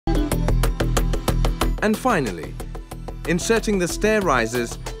And finally, inserting the stair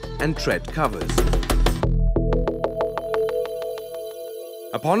risers and tread covers.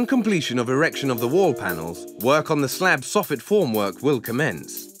 Upon completion of erection of the wall panels, work on the slab soffit formwork will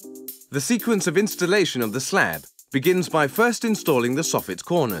commence. The sequence of installation of the slab begins by first installing the soffit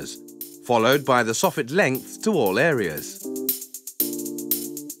corners, followed by the soffit lengths to all areas.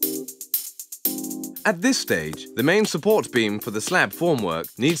 At this stage, the main support beam for the slab formwork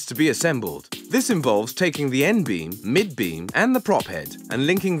needs to be assembled. This involves taking the end beam, mid beam and the prop head and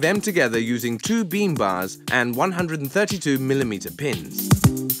linking them together using 2 beam bars and 132mm pins.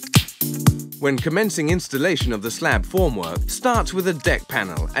 When commencing installation of the slab formwork, start with a deck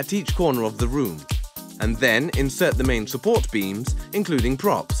panel at each corner of the room and then insert the main support beams, including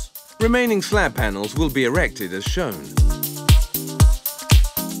props. Remaining slab panels will be erected as shown.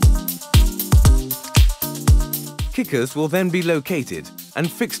 Kickers will then be located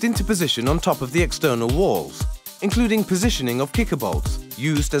and fixed into position on top of the external walls, including positioning of kicker bolts,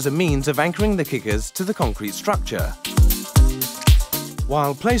 used as a means of anchoring the kickers to the concrete structure.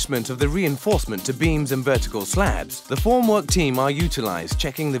 While placement of the reinforcement to beams and vertical slabs, the formwork team are utilized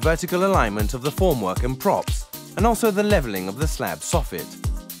checking the vertical alignment of the formwork and props, and also the leveling of the slab soffit.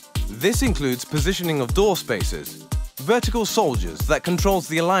 This includes positioning of door spacers, vertical soldiers that controls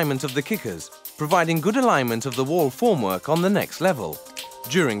the alignment of the kickers, providing good alignment of the wall formwork on the next level.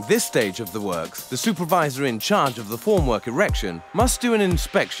 During this stage of the works, the supervisor in charge of the formwork erection must do an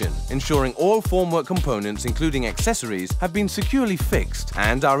inspection, ensuring all formwork components, including accessories, have been securely fixed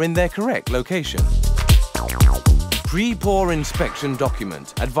and are in their correct location. Pre-pour inspection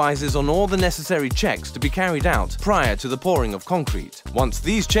document advises on all the necessary checks to be carried out prior to the pouring of concrete. Once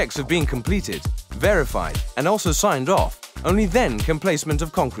these checks have been completed, verified and also signed off, only then can placement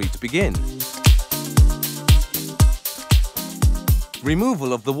of concrete begin.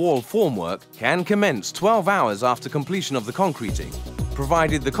 Removal of the wall formwork can commence 12 hours after completion of the concreting,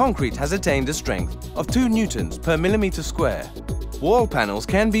 provided the concrete has attained a strength of 2 newtons per millimeter square. Wall panels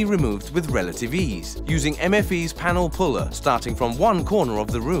can be removed with relative ease, using MFE's panel puller starting from one corner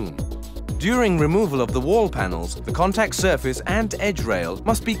of the room. During removal of the wall panels, the contact surface and edge rail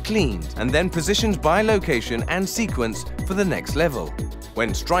must be cleaned and then positioned by location and sequence for the next level.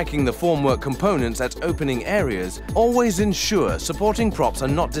 When striking the formwork components at opening areas, always ensure supporting props are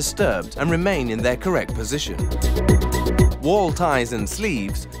not disturbed and remain in their correct position. Wall ties and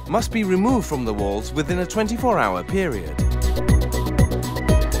sleeves must be removed from the walls within a 24-hour period.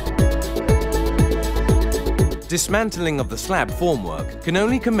 Dismantling of the slab formwork can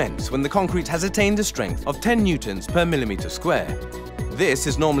only commence when the concrete has attained a strength of 10 newtons per millimeter square. This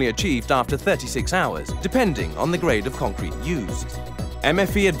is normally achieved after 36 hours, depending on the grade of concrete used.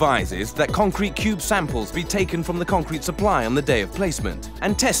 MFE advises that concrete cube samples be taken from the concrete supply on the day of placement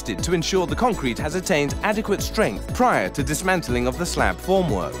and tested to ensure the concrete has attained adequate strength prior to dismantling of the slab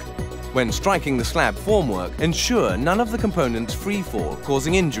formwork. When striking the slab formwork, ensure none of the components free fall,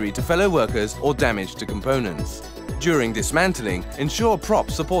 causing injury to fellow workers or damage to components. During dismantling, ensure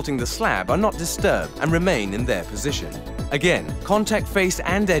props supporting the slab are not disturbed and remain in their position. Again, contact face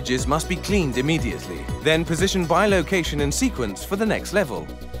and edges must be cleaned immediately, then positioned by location and sequence for the next level.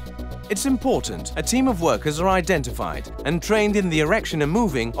 It's important a team of workers are identified and trained in the erection and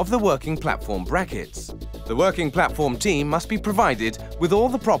moving of the working platform brackets. The working platform team must be provided with all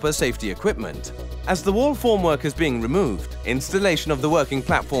the proper safety equipment. As the wall formwork is being removed, installation of the working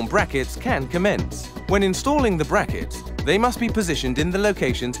platform brackets can commence. When installing the brackets, they must be positioned in the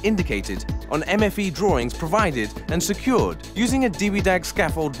locations indicated on MFE drawings provided and secured using a DWDAG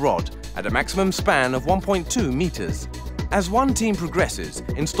scaffold rod at a maximum span of 1.2 meters. As one team progresses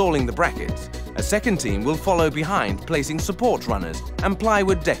installing the brackets, a second team will follow behind placing support runners and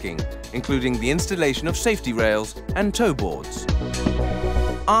plywood decking, including the installation of safety rails and toe boards.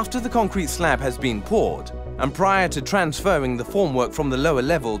 After the concrete slab has been poured, and prior to transferring the formwork from the lower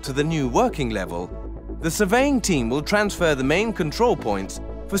level to the new working level, the surveying team will transfer the main control points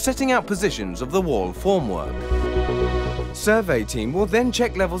for setting out positions of the wall formwork. Survey team will then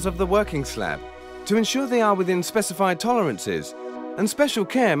check levels of the working slab to ensure they are within specified tolerances, and special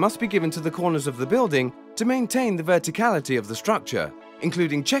care must be given to the corners of the building to maintain the verticality of the structure,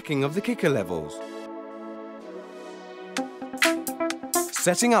 including checking of the kicker levels.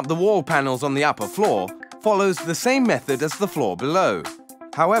 Setting up the wall panels on the upper floor follows the same method as the floor below.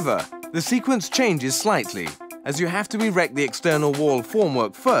 However, the sequence changes slightly, as you have to erect the external wall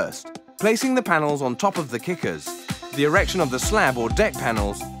formwork first, placing the panels on top of the kickers. The erection of the slab or deck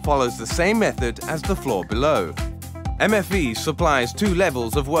panels follows the same method as the floor below. MFE supplies 2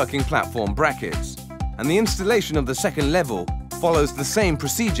 levels of working platform brackets, and the installation of the second level follows the same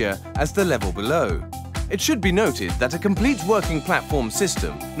procedure as the level below. It should be noted that a complete working platform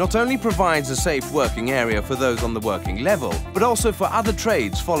system not only provides a safe working area for those on the working level, but also for other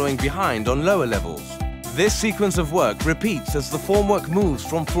trades following behind on lower levels. This sequence of work repeats as the formwork moves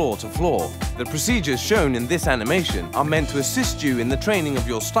from floor to floor. The procedures shown in this animation are meant to assist you in the training of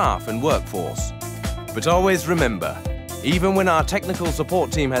your staff and workforce. But always remember, even when our technical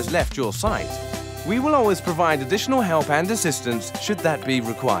support team has left your site, we will always provide additional help and assistance should that be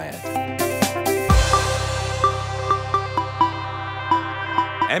required.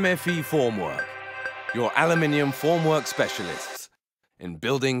 MFE Formwork, your aluminium formwork specialists in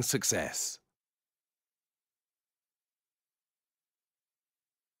building success.